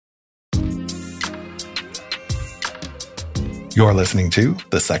You're listening to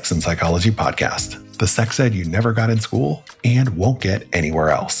the Sex and Psychology Podcast, the sex ed you never got in school and won't get anywhere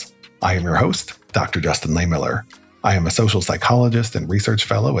else. I am your host, Dr. Justin Lehmiller. I am a social psychologist and research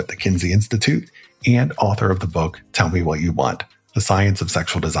fellow at the Kinsey Institute and author of the book, Tell Me What You Want, The Science of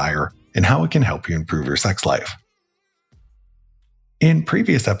Sexual Desire and How It Can Help You Improve Your Sex Life. In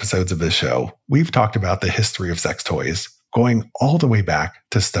previous episodes of this show, we've talked about the history of sex toys, going all the way back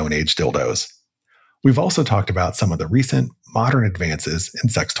to Stone Age dildos. We've also talked about some of the recent modern advances in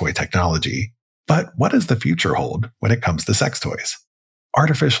sex toy technology. But what does the future hold when it comes to sex toys?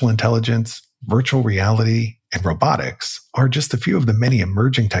 Artificial intelligence, virtual reality, and robotics are just a few of the many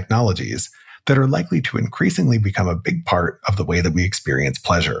emerging technologies that are likely to increasingly become a big part of the way that we experience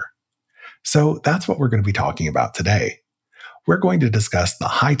pleasure. So that's what we're going to be talking about today. We're going to discuss the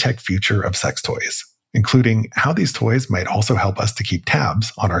high-tech future of sex toys, including how these toys might also help us to keep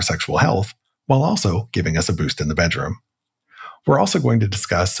tabs on our sexual health while also giving us a boost in the bedroom. We're also going to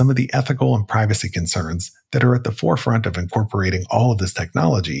discuss some of the ethical and privacy concerns that are at the forefront of incorporating all of this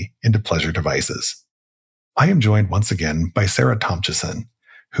technology into pleasure devices. I am joined once again by Sarah Tomchison,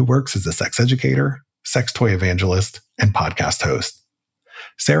 who works as a sex educator, sex toy evangelist, and podcast host.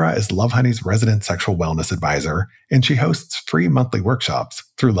 Sarah is Lovehoney's resident sexual wellness advisor, and she hosts free monthly workshops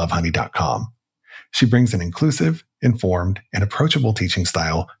through lovehoney.com. She brings an inclusive, informed, and approachable teaching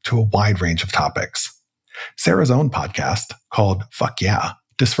style to a wide range of topics. Sarah's own podcast, called Fuck Yeah,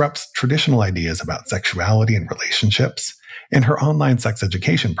 disrupts traditional ideas about sexuality and relationships, and her online sex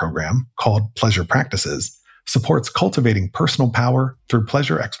education program, called Pleasure Practices, supports cultivating personal power through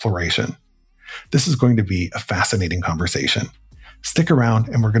pleasure exploration. This is going to be a fascinating conversation. Stick around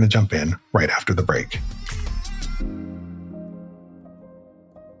and we're going to jump in right after the break.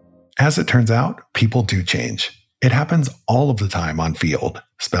 As it turns out, people do change. It happens all of the time on Feeld,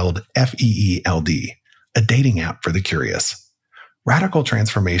 spelled F-E-E-L-D, a dating app for the curious. Radical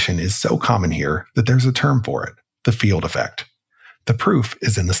transformation is so common here that there's a term for it, the Feeld effect. The proof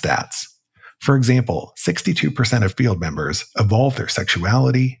is in the stats. For example, 62% of Feeld members evolve their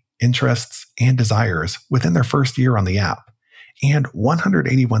sexuality, interests, and desires within their first year on the app, and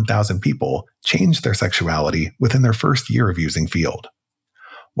 181,000 people change their sexuality within their first year of using Feeld.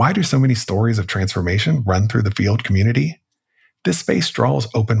 Why do so many stories of transformation run through the Feeld community? This space draws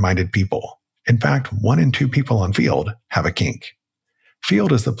open-minded people. In fact, 1 in 2 people on Feeld have a kink.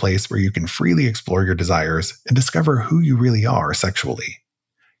 Feeld is the place where you can freely explore your desires and discover who you really are sexually.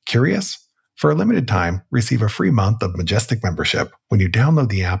 Curious? For a limited time, receive a free month of Majestic membership when you download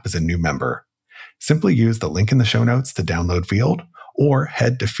the app as a new member. Simply use the link in the show notes to download Feeld, or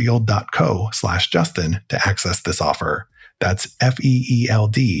head to feeld.co/Justin to access this offer. That's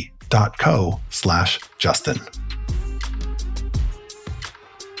FEELD.co/Justin.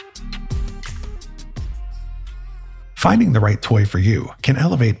 Finding the right toy for you can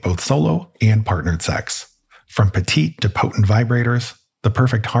elevate both solo and partnered sex. From petite to potent vibrators, the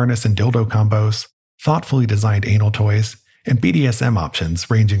perfect harness and dildo combos, thoughtfully designed anal toys, and BDSM options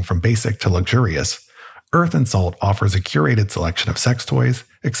ranging from basic to luxurious, Earth and Salt offers a curated selection of sex toys,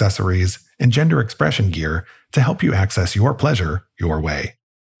 accessories, and gender expression gear to help you access your pleasure your way.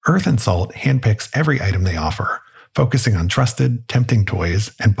 Earth and Salt handpicks every item they offer, focusing on trusted, tempting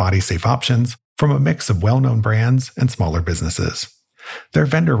toys and body-safe options from a mix of well-known brands and smaller businesses. Their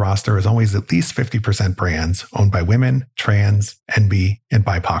vendor roster is always at least 50% brands owned by women, trans, NB, and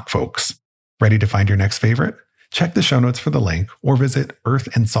BIPOC folks. Ready to find your next favorite? Check the show notes for the link or visit Earth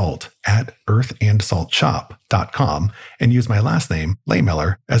and Salt at earthandsaltshop.com and use my last name,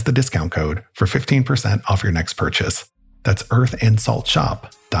 Lehmiller, as the discount code for 15% off your next purchase. That's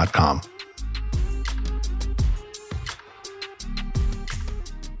earthandsaltshop.com.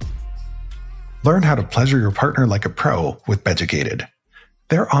 Learn how to pleasure your partner like a pro with Beducated.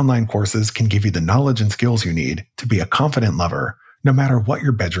 Their online courses can give you the knowledge and skills you need to be a confident lover, no matter what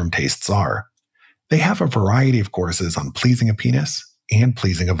your bedroom tastes are. They have a variety of courses on pleasing a penis and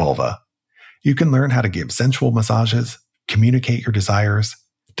pleasing a vulva. You can learn how to give sensual massages, communicate your desires,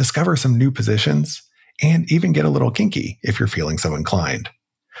 discover some new positions, and even get a little kinky if you're feeling so inclined.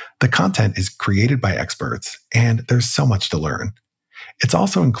 The content is created by experts, and there's so much to learn. It's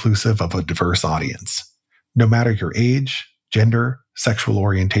also inclusive of a diverse audience. No matter your age, gender, sexual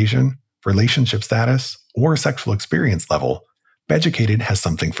orientation, relationship status, or sexual experience level, Beducated has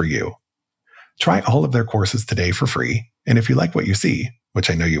something for you. Try all of their courses today for free, and if you like what you see,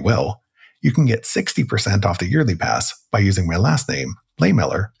 which I know you will, you can get 60% off the yearly pass by using my last name,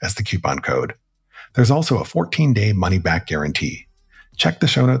 Lehmiller, as the coupon code. There's also a 14-day money-back guarantee. Check the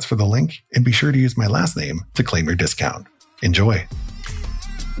show notes for the link and be sure to use my last name to claim your discount. Enjoy!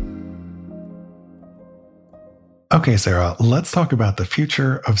 Okay, Sarah, let's talk about the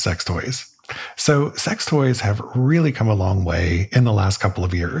future of sex toys. So, sex toys have really come a long way in the last couple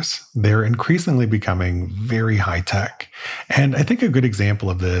of years. They're increasingly becoming very high tech. And I think a good example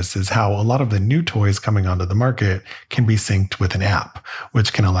of this is how a lot of the new toys coming onto the market can be synced with an app,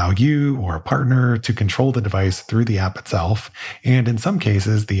 which can allow you or a partner to control the device through the app itself. And in some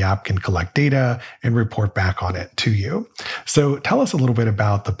cases, the app can collect data and report back on it to you. So, tell us a little bit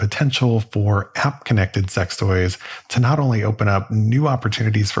about the potential for app connected sex toys to not only open up new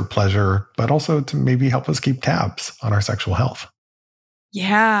opportunities for pleasure, but also to maybe help us keep tabs on our sexual health.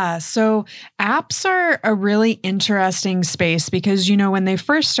 Yeah. So apps are a really interesting space because, when they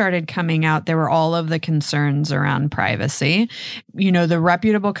first started coming out, there were all of the concerns around privacy. The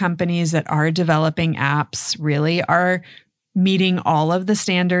reputable companies that are developing apps really are meeting all of the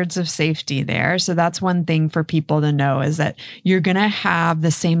standards of safety there. So that's one thing for people to know is that you're going to have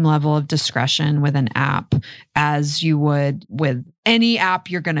the same level of discretion with an app as you would with any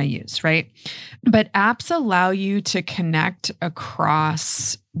app you're going to use, right? But apps allow you to connect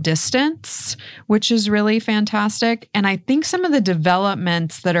across distance, which is really fantastic. And I think some of the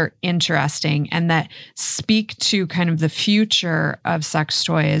developments that are interesting and that speak to kind of the future of sex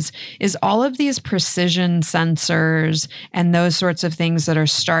toys is all of these precision sensors and those sorts of things that are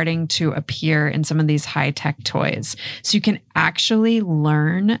starting to appear in some of these high-tech toys. So you can actually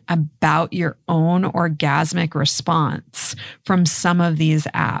learn about your own orgasmic response from some of these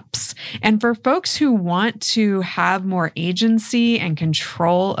apps. And for folks who want to have more agency and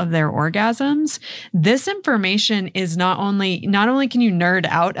control of their orgasms, this information is not only can you nerd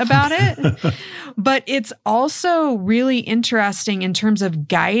out about it, but it's also really interesting in terms of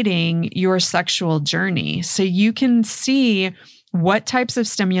guiding your sexual journey. So you can see what types of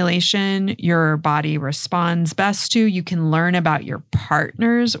stimulation your body responds best to. You can learn about your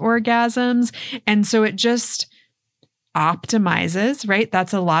partner's orgasms. And so it just optimizes, right?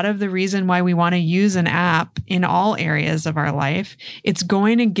 That's a lot of the reason why we want to use an app in all areas of our life. It's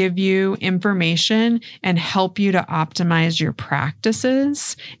going to give you information and help you to optimize your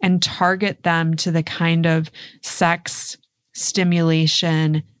practices and target them to the kind of sex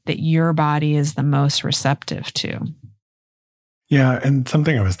stimulation that your body is the most receptive to. Yeah, and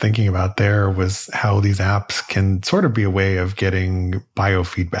something I was thinking about there was how these apps can sort of be a way of getting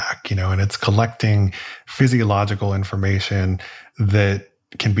biofeedback, and it's collecting physiological information that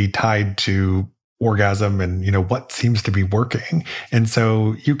can be tied to orgasm and, what seems to be working. And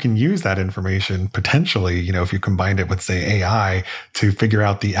so you can use that information potentially, if you combine it with, say, AI to figure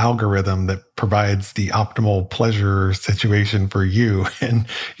out the algorithm that provides the optimal pleasure situation for you. And,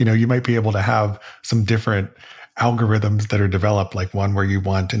 you might be able to have some different algorithms that are developed, like one where you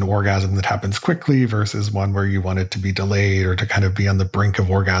want an orgasm that happens quickly versus one where you want it to be delayed or to kind of be on the brink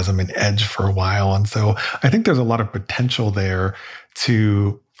of orgasm and edge for a while. And so I think there's a lot of potential there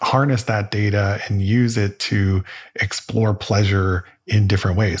to harness that data and use it to explore pleasure in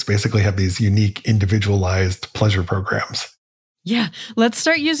different ways, basically have these unique individualized pleasure programs. Yeah, let's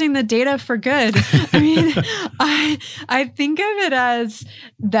start using the data for good. I mean, I think of it as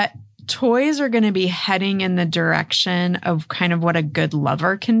that toys are going to be heading in the direction of kind of what a good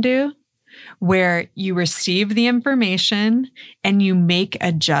lover can do, where you receive the information and you make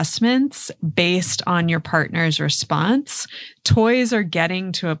adjustments based on your partner's response. Toys are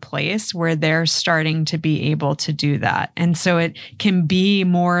getting to a place where they're starting to be able to do that. And so it can be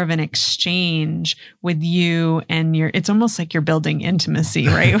more of an exchange with you and it's almost like you're building intimacy,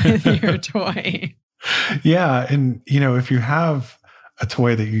 right, with your toy. Yeah. And, if you have a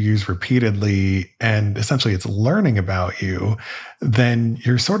toy that you use repeatedly and essentially it's learning about you, then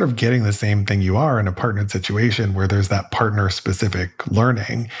you're sort of getting the same thing you are in a partnered situation where there's that partner specific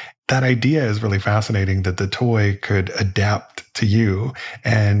learning. That idea is really fascinating that the toy could adapt to you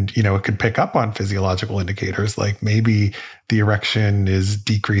and, it could pick up on physiological indicators like maybe the erection is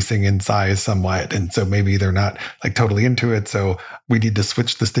decreasing in size somewhat. And so maybe they're not like totally into it. So we need to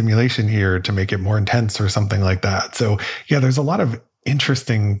switch the stimulation here to make it more intense or something like that. So yeah, there's a lot of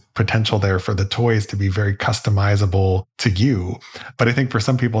interesting potential there for the toys to be very customizable to you. But I think for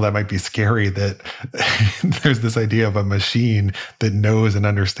some people that might be scary that there's this idea of a machine that knows and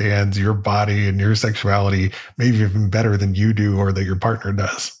understands your body and your sexuality maybe even better than you do or that your partner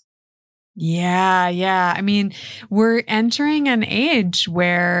does. Yeah. I mean, we're entering an age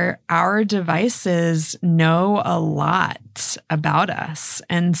where our devices know a lot about us.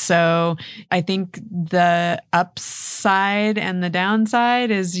 And so I think the upside and the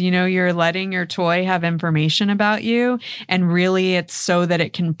downside is, you're letting your toy have information about you. And really it's so that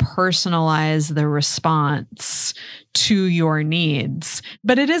it can personalize the response to your needs.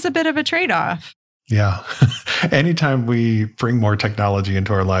 But it is a bit of a trade-off. Yeah. Anytime we bring more technology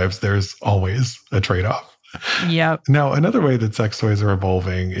into our lives, there's always a trade-off. Yep. Now, another way that sex toys are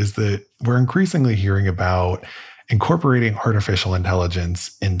evolving is that we're increasingly hearing about incorporating artificial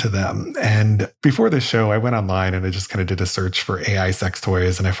intelligence into them. And before this show, I went online and I just kind of did a search for AI sex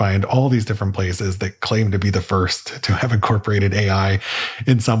toys, and I find all these different places that claim to be the first to have incorporated AI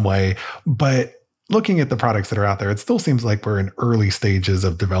in some way. But looking at the products that are out there, it still seems like we're in early stages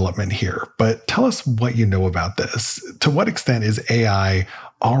of development here. But tell us what you know about this. To what extent is AI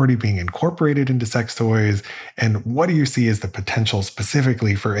already being incorporated into sex toys? And what do you see as the potential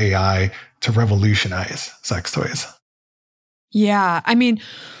specifically for AI to revolutionize sex toys? Yeah. I mean,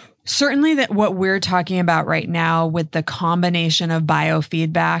 certainly that what we're talking about right now with the combination of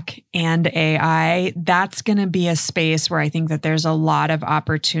biofeedback and AI, that's going to be a space where I think that there's a lot of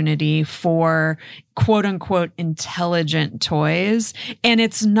opportunity for quote unquote intelligent toys. And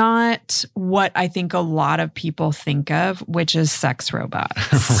it's not what I think a lot of people think of, which is sex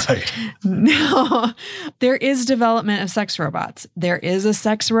robots. Right. No, there is development of sex robots. There is a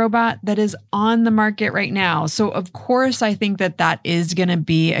sex robot that is on the market right now. So of course, I think that that is going to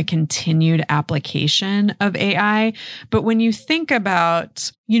be a continued application of AI. But when you think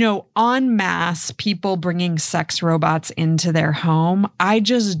about, en masse people bringing sex robots into their home, I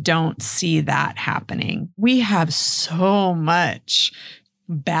just don't see that happening. We have so much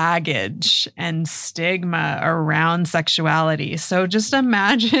baggage and stigma around sexuality. So just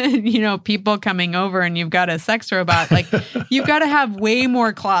imagine, people coming over and you've got a sex robot, like you've got to have way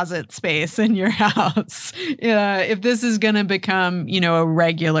more closet space in your house if this is going to become, a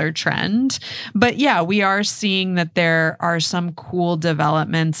regular trend. But yeah, we are seeing that there are some cool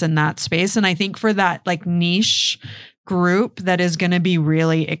developments in that space. And I think for that like niche group that is going to be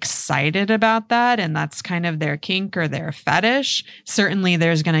really excited about that, and that's kind of their kink or their fetish, certainly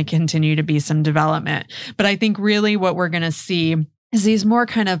there's going to continue to be some development. But I think really what we're going to see is these more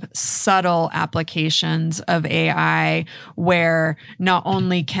kind of subtle applications of AI where not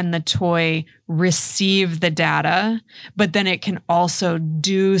only can the toy receive the data, but then it can also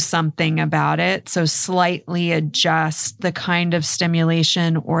do something about it. So slightly adjust the kind of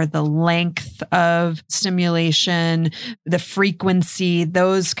stimulation or the length of stimulation, the frequency,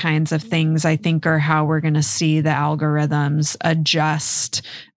 those kinds of things, I think are how we're going to see the algorithms adjust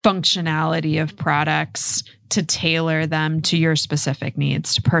functionality of products to tailor them to your specific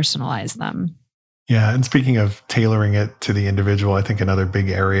needs, to personalize them. Yeah. And speaking of tailoring it to the individual, I think another big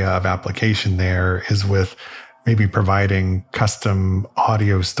area of application there is with maybe providing custom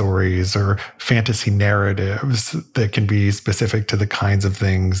audio stories or fantasy narratives that can be specific to the kinds of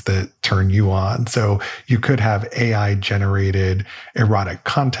things that turn you on. So you could have AI generated erotic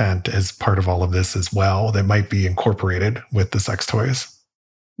content as part of all of this as well that might be incorporated with the sex toys.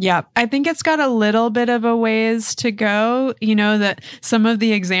 Yeah, I think it's got a little bit of a ways to go. That some of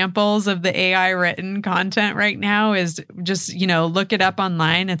the examples of the AI written content right now is just, look it up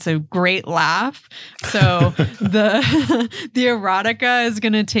online. It's a great laugh. So the erotica is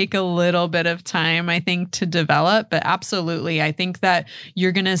going to take a little bit of time, I think, to develop. But absolutely, I think that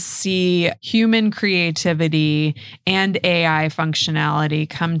you're going to see human creativity and AI functionality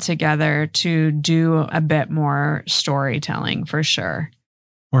come together to do a bit more storytelling for sure.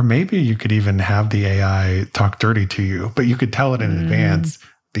 Or maybe you could even have the AI talk dirty to you, but you could tell it in advance,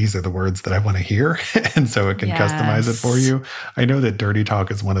 these are the words that I want to hear. And so it can customize it for you. I know that dirty talk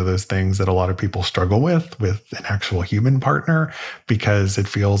is one of those things that a lot of people struggle with an actual human partner, because it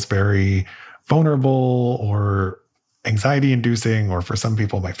feels very vulnerable or anxiety inducing, or for some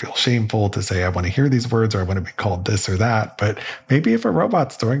people it might feel shameful to say, I want to hear these words, or I want to be called this or that. But maybe if a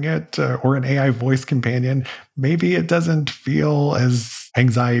robot's doing it or an AI voice companion, maybe it doesn't feel as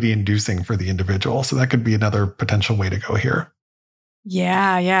anxiety inducing for the individual. So that could be another potential way to go here.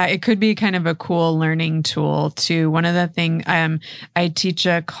 Yeah. It could be kind of a cool learning tool too. One of the things I teach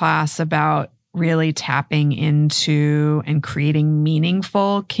a class about really tapping into and creating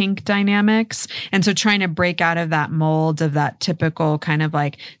meaningful kink dynamics. And so trying to break out of that mold of that typical kind of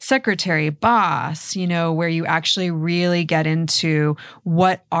like secretary boss, where you actually really get into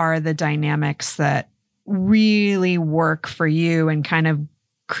what are the dynamics that really work for you and kind of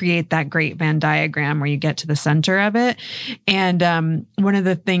create that great Venn diagram where you get to the center of it. And one of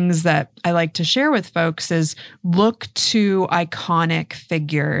the things that I like to share with folks is look to iconic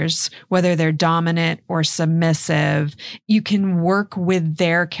figures, whether they're dominant or submissive. You can work with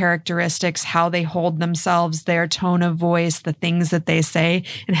their characteristics, how they hold themselves, their tone of voice, the things that they say.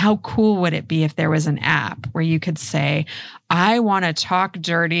 And how cool would it be if there was an app where you could say, I want to talk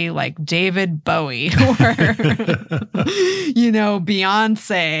dirty like David Bowie or,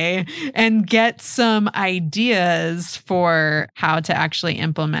 Beyonce, and get some ideas for how to actually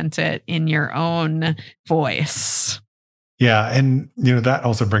implement it in your own voice. Yeah. And, that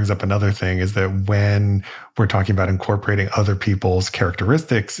also brings up another thing is that when we're talking about incorporating other people's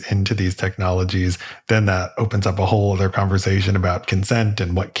characteristics into these technologies, then that opens up a whole other conversation about consent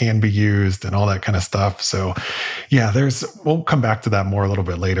and what can be used and all that kind of stuff. So yeah, we'll come back to that more a little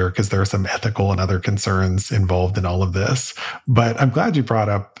bit later because there are some ethical and other concerns involved in all of this. But I'm glad you brought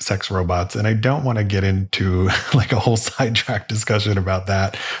up sex robots. And I don't want to get into like a whole sidetrack discussion about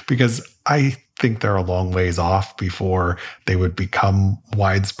that because I think they're a long ways off before they would become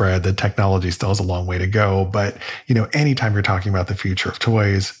widespread. The technology still has a long way to go. But, anytime you're talking about the future of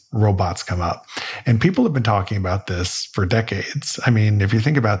toys, robots come up. And people have been talking about this for decades. I mean, if you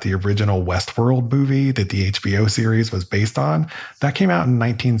think about the original Westworld movie that the HBO series was based on, that came out in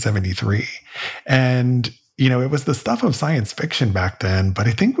 1973. And it was the stuff of science fiction back then, but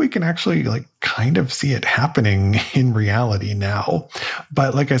I think we can actually kind of see it happening in reality now.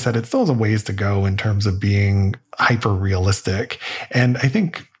 But like I said, it still has a ways to go in terms of being hyper realistic. And I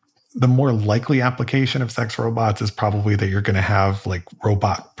think the more likely application of sex robots is probably that you're going to have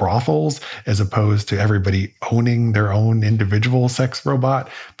robot brothels as opposed to everybody owning their own individual sex robot,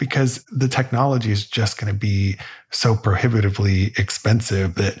 because the technology is just going to be so prohibitively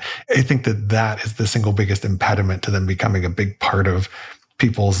expensive that I think that is the single biggest impediment to them becoming a big part of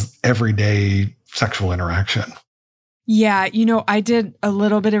people's everyday sexual interaction. Yeah, I did a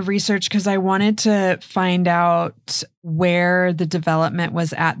little bit of research because I wanted to find out where the development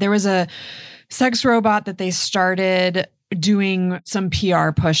was at. There was a sex robot that they started doing some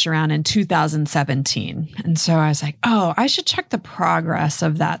PR push around in 2017. And so I was like, oh, I should check the progress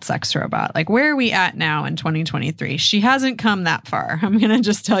of that sex robot. Where are we at now in 2023? She hasn't come that far. I'm going to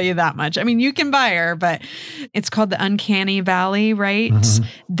just tell you that much. I mean, you can buy her, but it's called the Uncanny Valley, right? Mm-hmm.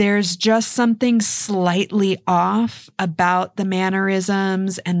 There's just something slightly off about the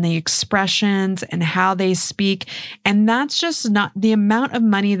mannerisms and the expressions and how they speak. And that's just not the amount of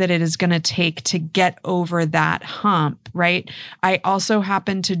money that it is going to take to get over that hump. Right. I also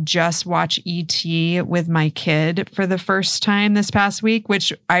happened to just watch E.T. with my kid for the first time this past week,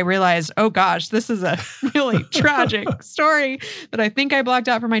 which I realized, oh gosh, this is a really tragic story that I think I blocked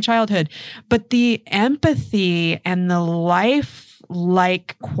out from my childhood. But the empathy and the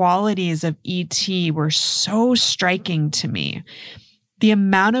life-like qualities of E.T. were so striking to me. The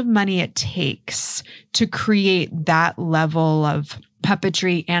amount of money it takes to create that level of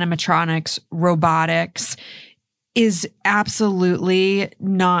puppetry, animatronics, robotics is absolutely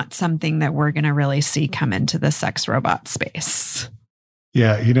not something that we're going to really see come into the sex robot space.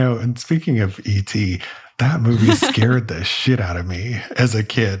 Yeah, and speaking of E.T., that movie scared the shit out of me as a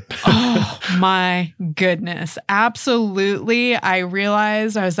kid. Oh my goodness. Absolutely. I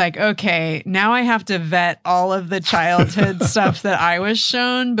realized I was like, okay, now I have to vet all of the childhood stuff that I was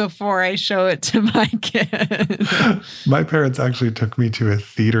shown before I show it to my kid. My parents actually took me to a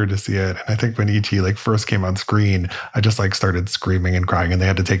theater to see it. And I think when E.T. first came on screen, I just started screaming and crying and they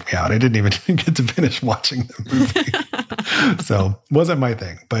had to take me out. I didn't even get to finish watching the movie. So wasn't my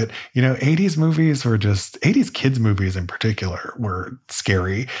thing. But, 80s movies were just 80s kids movies in particular were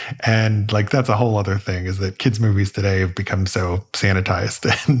scary. And that's a whole other thing is that kids movies today have become so sanitized.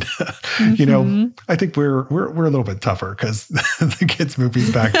 And, I think we're a little bit tougher because the kids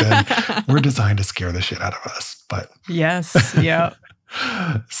movies back then were designed to scare the shit out of us. But yes. Yeah.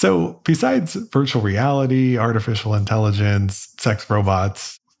 So besides virtual reality, artificial intelligence, sex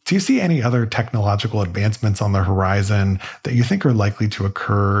robots, do you see any other technological advancements on the horizon that you think are likely to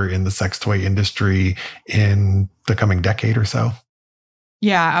occur in the sex toy industry in the coming decade or so?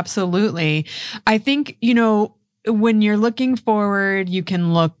 Yeah, absolutely. I think, when you're looking forward, you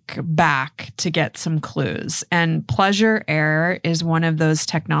can look back to get some clues. And Pleasure Air is one of those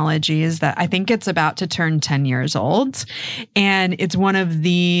technologies that I think it's about to turn 10 years old. And it's one of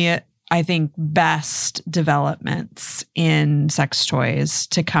the best developments in sex toys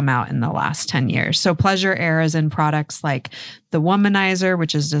to come out in the last 10 years. So Pleasure Air is in products like the Womanizer,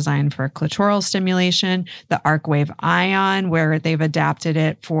 which is designed for clitoral stimulation, the Arcwave Ion, where they've adapted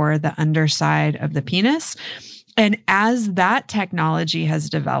it for the underside of the penis. And as that technology has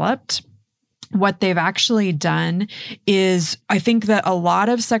developed, what they've actually done is, I think that a lot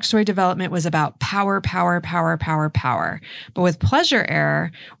of sex toy development was about power, power, power, power, power. But with Pleasure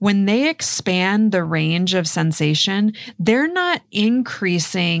Air, when they expand the range of sensation, they're not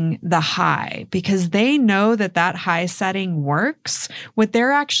increasing the high because they know that that high setting works. What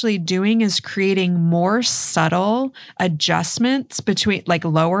they're actually doing is creating more subtle adjustments between like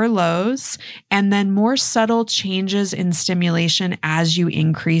lower lows and then more subtle changes in stimulation as you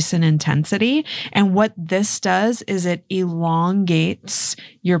increase in intensity. And what this does is it elongates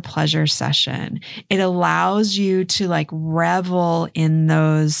your pleasure session. It allows you to like revel in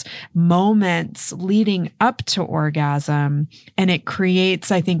those moments leading up to orgasm. And it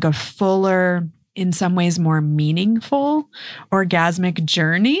creates, I think, a fuller, in some ways more meaningful orgasmic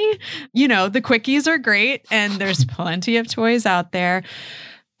journey. You know, the quickies are great and there's plenty of toys out there.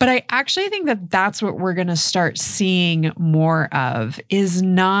 But I actually think that that's what we're going to start seeing more of, is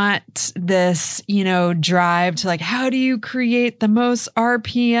not this, you know, drive to like, how do you create the most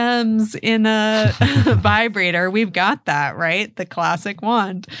RPMs in a vibrator? We've got that, right? The classic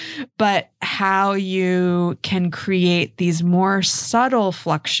wand. But how you can create these more subtle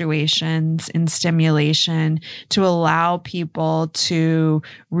fluctuations in stimulation to allow people to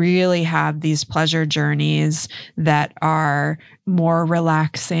really have these pleasure journeys that are more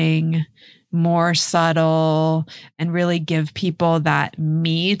relaxing, more subtle, and really give people that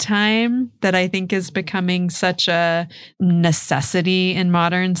me time that I think is becoming such a necessity in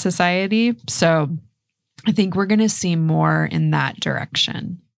modern society. So I think we're going to see more in that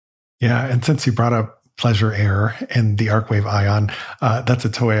direction. Yeah. And since you brought up Pleasure Air and the Arcwave Ion, that's a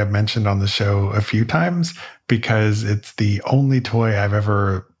toy I've mentioned on the show a few times because it's the only toy I've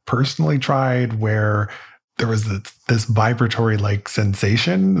ever personally tried where there was this vibratory-like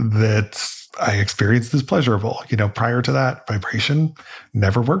sensation that I experienced as pleasurable. You know, prior to that, vibration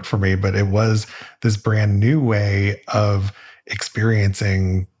never worked for me, but it was this brand new way of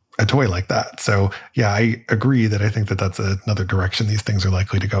experiencing a toy like that. So yeah, I agree that I think that that's another direction these things are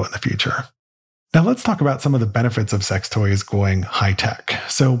likely to go in the future. Now let's talk about some of the benefits of sex toys going high tech.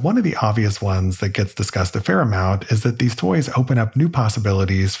 So one of the obvious ones that gets discussed a fair amount is that these toys open up new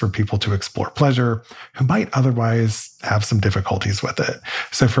possibilities for people to explore pleasure who might otherwise have some difficulties with it.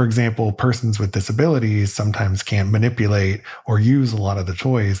 So for example, persons with disabilities sometimes can't manipulate or use a lot of the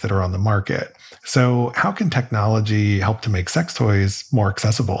toys that are on the market. So how can technology help to make sex toys more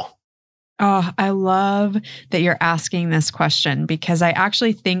accessible? Oh, I love that you're asking this question because I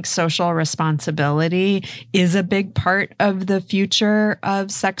actually think social responsibility is a big part of the future of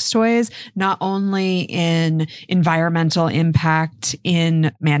sex toys, not only in environmental impact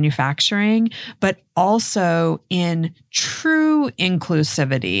in manufacturing, but also in true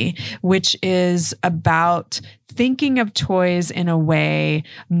inclusivity, which is about thinking of toys in a way,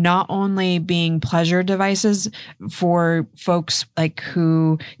 not only being pleasure devices for folks like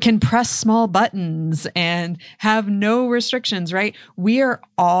who can press small buttons and have no restrictions, right? We are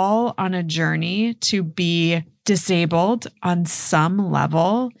all on a journey to be disabled on some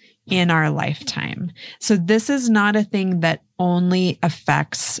level in our lifetime. So this is not a thing that only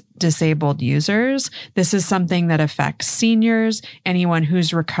affects disabled users. This is something that affects seniors, anyone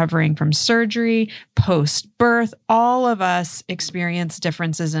who's recovering from surgery, post-birth. All of us experience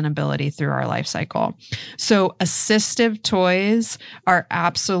differences in ability through our life cycle. So assistive toys are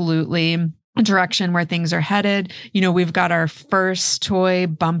absolutely a direction where things are headed. You know, we've got our first toy,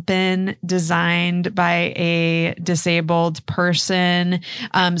 Bumpin', designed by a disabled person.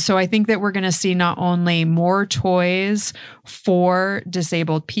 So I think that we're going to see not only more toys for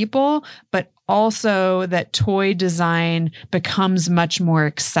disabled people, but also that toy design becomes much more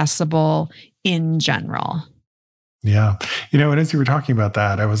accessible in general. Yeah. You know, and as you were talking about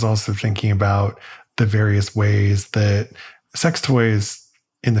that, I was also thinking about the various ways that sex toys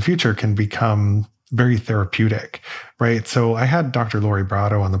in the future can become very therapeutic, right? So I had Dr. Lori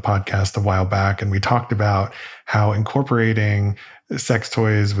Brotto on the podcast a while back, and we talked about how incorporating sex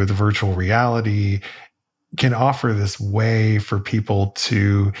toys with virtual reality can offer this way for people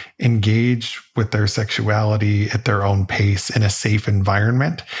to engage with their sexuality at their own pace in a safe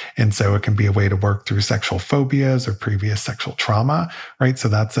environment. And so it can be a way to work through sexual phobias or previous sexual trauma, right? So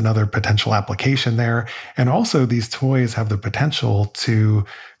that's another potential application there. And also these toys have the potential to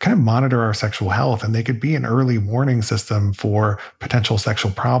kind of monitor our sexual health, and they could be an early warning system for potential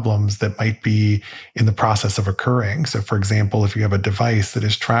sexual problems that might be in the process of occurring. So for example, if you have a device that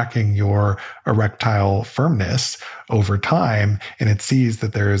is tracking your erectile firmness over time, and it sees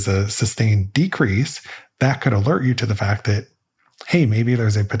that there is a sustained decrease, that could alert you to the fact that hey, maybe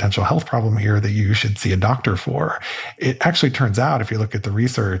there's a potential health problem here that you should see a doctor for. It actually turns out, if you look at the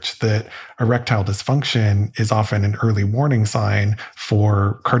research, that erectile dysfunction is often an early warning sign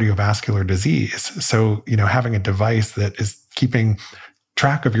for cardiovascular disease. So, having a device that is keeping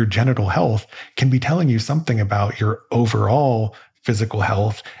track of your genital health can be telling you something about your overall physical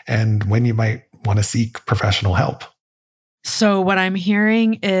health and when you might want to seek professional help. So what I'm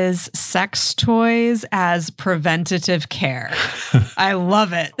hearing is sex toys as preventative care. I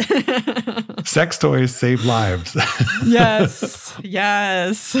love it. Sex toys save lives. Yes.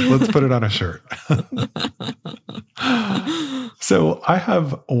 Yes. Let's put it on a shirt. So I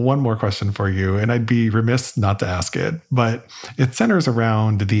have one more question for you, and I'd be remiss not to ask it, but it centers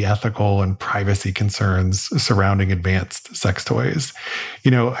around the ethical and privacy concerns surrounding advanced sex toys. I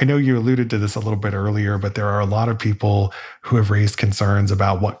know you alluded to this a little bit earlier, but there are a lot of people who have raised concerns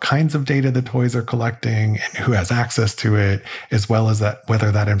about what kinds of data the toys are collecting and who has access to it, as well as that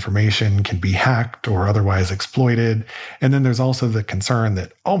whether that information can be hacked or otherwise exploited. And then there's also the concern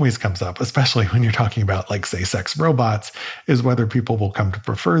that always comes up, especially when you're talking about, like, say, sex robots, is whether people will come to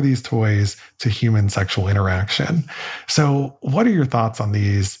prefer these toys to human sexual interaction. So what are your thoughts on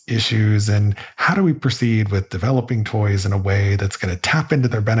these issues, and how do we proceed with developing toys in a way that's going to tap into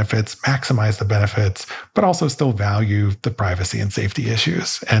their benefits, maximize the benefits, but also still value the privacy and safety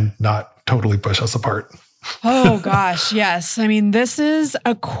issues and not totally push us apart? Oh, gosh. Yes. I mean, this is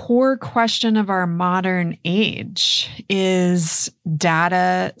a core question of our modern age, is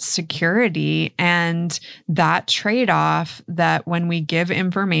data security and that trade-off that when we give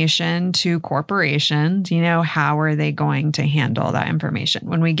information to corporations, how are they going to handle that information?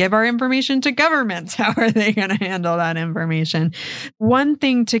 When we give our information to governments, how are they going to handle that information? One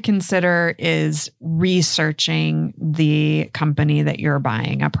thing to consider is researching the company that you're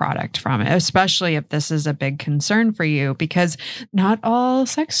buying a product from, especially if this is a big concern for you, because not all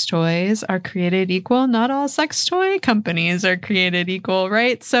sex toys are created equal. Not all sex toy companies are created equal,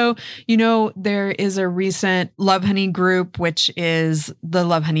 right? So, there is a recent Lovehoney group, which is the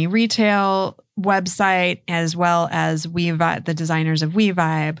Lovehoney retail website, as well as WeVibe, the designers of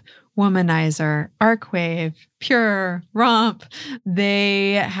WeVibe, Womanizer, Arcwave, Pure, Romp.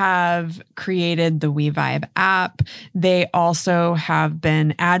 They have created the WeVibe app. They also have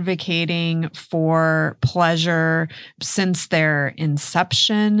been advocating for pleasure since their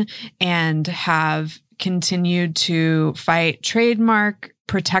inception and have continued to fight trademark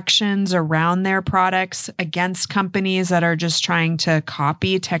protections around their products against companies that are just trying to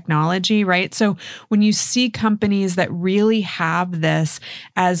copy technology, right? So when you see companies that really have this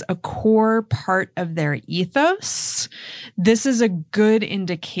as a core part of their ethos, this is a good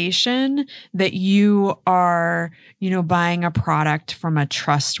indication that you are, buying a product from a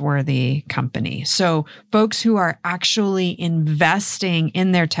trustworthy company. So folks who are actually investing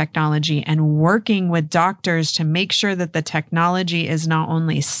in their technology and working with doctors to make sure that the technology is not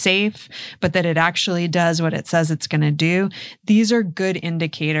only safe, but that it actually does what it says it's going to do. These are good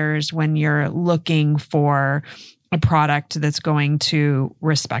indicators when you're looking for a product that's going to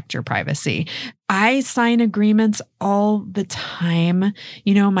respect your privacy. I sign agreements all the time.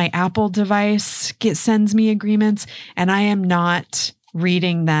 My Apple device sends me agreements, and I am not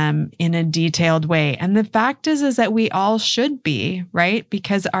reading them in a detailed way. And the fact is that we all should be, right?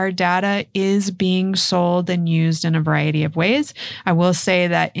 Because our data is being sold and used in a variety of ways. I will say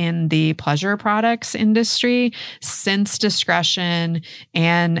that in the pleasure products industry, since discretion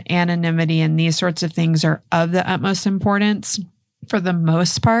and anonymity and these sorts of things are of the utmost importance, for the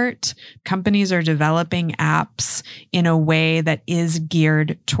most part, companies are developing apps in a way that is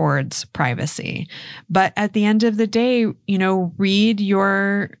geared towards privacy. But at the end of the day, read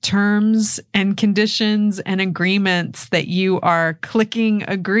your terms and conditions and agreements that you are clicking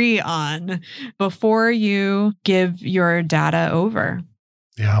agree on before you give your data over.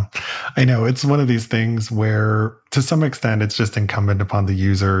 Yeah, I know. It's one of these things where, to some extent, it's just incumbent upon the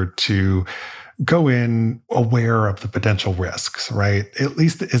user to go in aware of the potential risks, right? At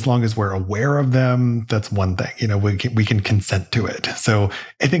least as long as we're aware of them, that's one thing. We can consent to it. So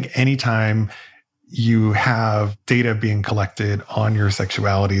I think anytime you have data being collected on your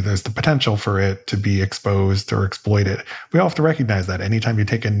sexuality, there's the potential for it to be exposed or exploited. We all have to recognize that anytime you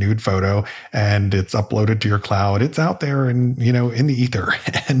take a nude photo and it's uploaded to your cloud, it's out there and, in the ether,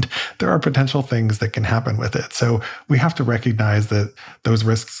 and there are potential things that can happen with it. So we have to recognize that those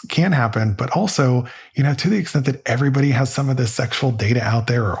risks can happen, but also, to the extent that everybody has some of this sexual data out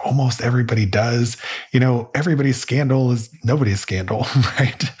there, or almost everybody does, everybody's scandal is nobody's scandal,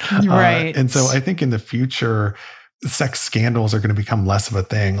 right? Right. And so I think in the future, sex scandals are going to become less of a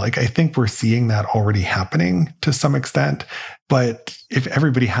thing. Like, I think we're seeing that already happening to some extent. But if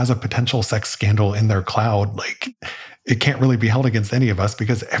everybody has a potential sex scandal in their cloud, like, it can't really be held against any of us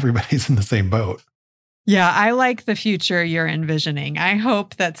because everybody's in the same boat. Yeah, I like the future you're envisioning. I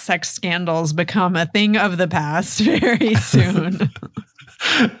hope that sex scandals become a thing of the past very soon.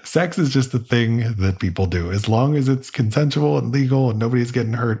 Sex is just a thing that people do. As long as it's consensual and legal and nobody's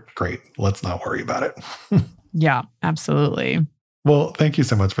getting hurt, great. Let's not worry about it. Yeah, absolutely. Well, thank you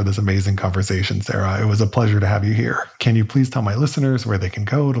so much for this amazing conversation, Sarah. It was a pleasure to have you here. Can you please tell my listeners where they can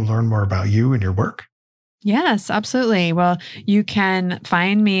go to learn more about you and your work? Yes, absolutely. Well, you can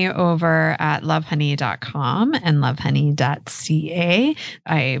find me over at lovehoney.com and lovehoney.ca.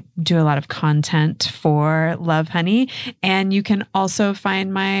 I do a lot of content for Love Honey. And you can also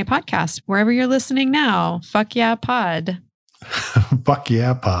find my podcast wherever you're listening now. Fuck Yeah Pod. Fuck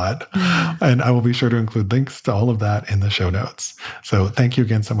yeah, pod. And I will be sure to include links to all of that in the show notes. So thank you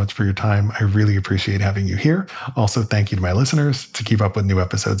again so much for your time. I really appreciate having you here. Also, thank you to my listeners. To keep up with new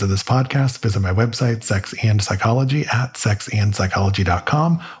episodes of this podcast, visit my website, Sex and Psychology, at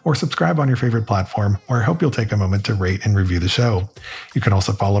sexandpsychology.com, or subscribe on your favorite platform, where I hope you'll take a moment to rate and review the show. You can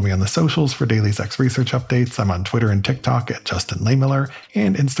also follow me on the socials for daily sex research updates. I'm on Twitter and TikTok at Justin Lehmiller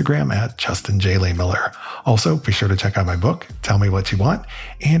and Instagram at Justin J. Lehmiller. Also, be sure to check out my book, Tell Me What You Want.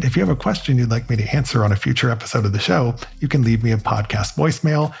 And if you have a question you'd like me to answer on a future episode of the show, you can leave me a podcast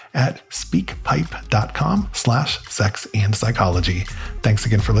voicemail at speakpipe.com/sexandpsychology. Thanks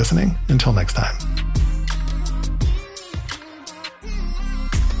again for listening. Until next time.